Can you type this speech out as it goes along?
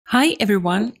Hi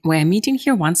everyone, we're meeting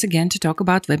here once again to talk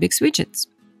about Webix widgets.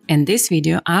 In this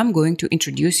video, I'm going to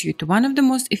introduce you to one of the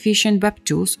most efficient web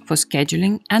tools for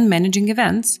scheduling and managing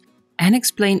events and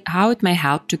explain how it may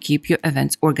help to keep your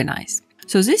events organized.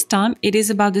 So this time, it is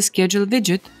about the schedule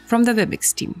widget from the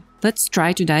Webix team. Let's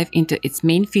try to dive into its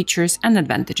main features and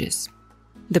advantages.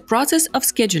 The process of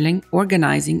scheduling,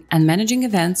 organizing, and managing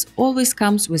events always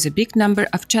comes with a big number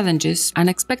of challenges,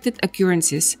 unexpected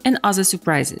occurrences, and other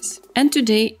surprises. And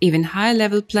today, even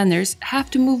high-level planners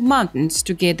have to move mountains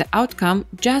to get the outcome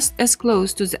just as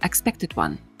close to the expected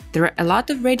one. There are a lot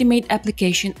of ready-made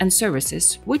applications and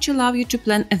services which allow you to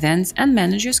plan events and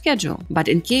manage your schedule. But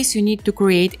in case you need to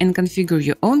create and configure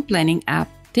your own planning app,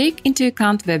 take into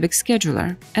account Webix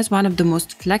Scheduler as one of the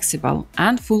most flexible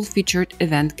and full-featured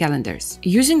event calendars.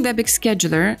 Using Webix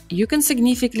Scheduler, you can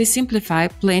significantly simplify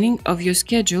planning of your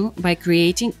schedule by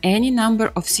creating any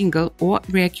number of single or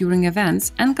recurring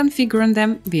events and configuring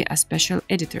them via a special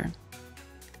editor.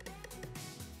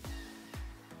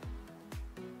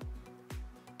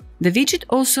 The widget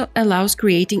also allows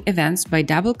creating events by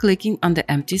double-clicking on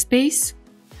the empty space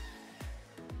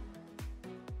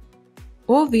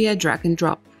or via drag and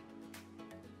drop.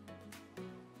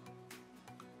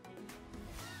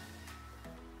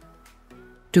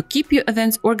 To keep your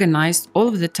events organized all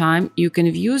of the time, you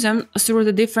can view them through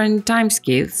the different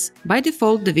timescales. By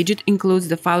default, the widget includes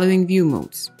the following view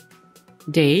modes: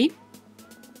 day,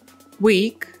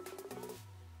 week,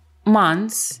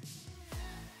 months,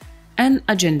 and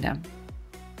agenda.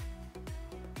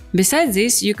 Besides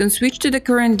this, you can switch to the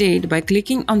current date by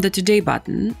clicking on the Today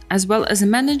button, as well as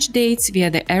manage dates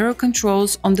via the arrow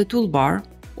controls on the toolbar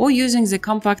or using the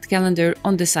compact calendar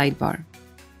on the sidebar.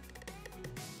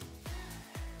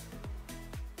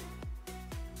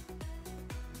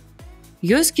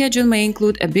 Your schedule may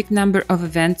include a big number of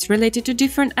events related to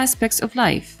different aspects of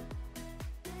life.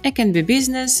 It can be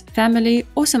business, family,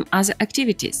 or some other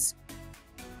activities.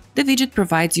 The widget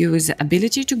provides you with the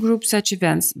ability to group such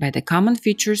events by the common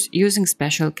features using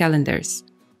special calendars.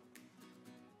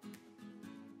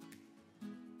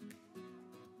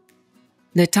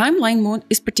 The timeline mode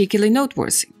is particularly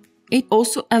noteworthy. It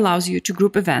also allows you to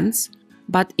group events,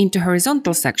 but into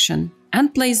horizontal section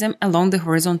and place them along the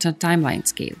horizontal timeline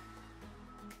scale.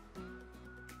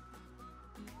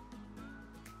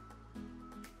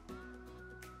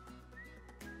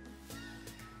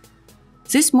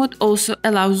 This mode also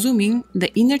allows zooming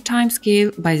the inner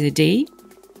timescale by the day,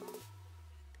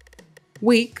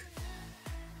 week,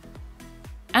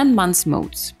 and month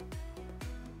modes.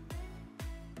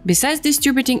 Besides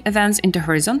distributing events into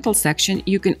horizontal section,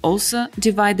 you can also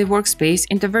divide the workspace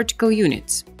into vertical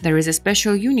units. There is a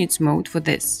special units mode for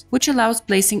this, which allows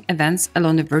placing events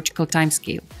along a vertical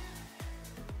timescale.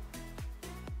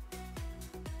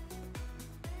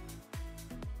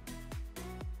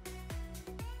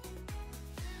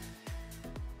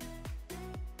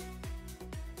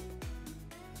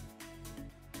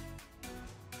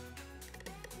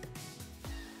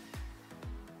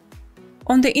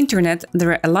 On the internet,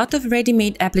 there are a lot of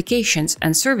ready-made applications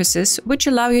and services which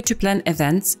allow you to plan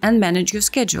events and manage your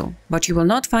schedule, but you will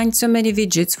not find so many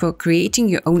widgets for creating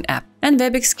your own app, and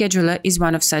Webix Scheduler is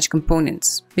one of such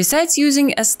components. Besides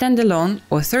using a standalone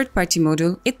or third-party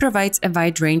module, it provides a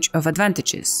wide range of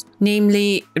advantages,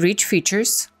 namely rich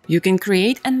features. You can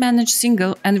create and manage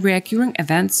single and recurring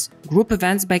events, group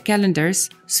events by calendars,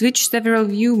 switch several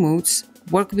view modes,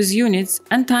 work with units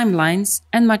and timelines,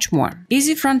 and much more.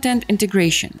 Easy front-end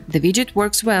integration. The widget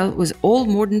works well with all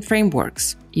modern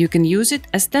frameworks. You can use it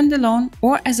as standalone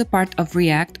or as a part of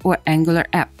React or Angular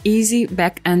app. Easy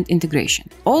back-end integration.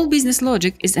 All business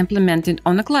logic is implemented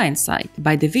on the client side,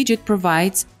 but the widget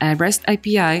provides a REST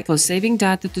API for saving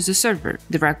data to the server.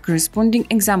 There are corresponding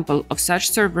examples of such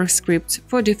server scripts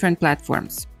for different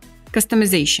platforms.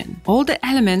 Customization. All the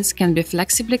elements can be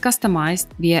flexibly customized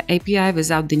via API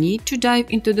without the need to dive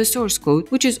into the source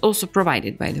code, which is also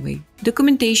provided, by the way.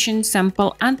 Documentation,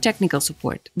 sample, and technical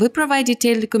support. We provide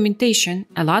detailed documentation,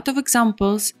 a lot of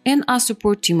examples, and our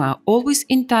support team are always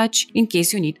in touch in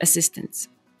case you need assistance.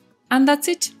 And that's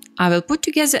it. I will put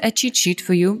together a cheat sheet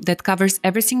for you that covers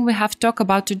everything we have talked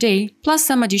about today, plus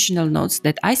some additional notes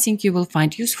that I think you will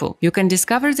find useful. You can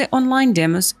discover the online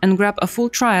demos and grab a full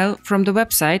trial from the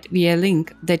website via a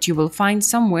link that you will find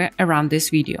somewhere around this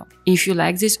video. If you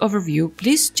like this overview,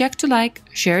 please check to like,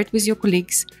 share it with your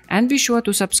colleagues, and be sure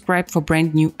to subscribe for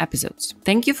brand new episodes.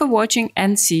 Thank you for watching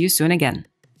and see you soon again.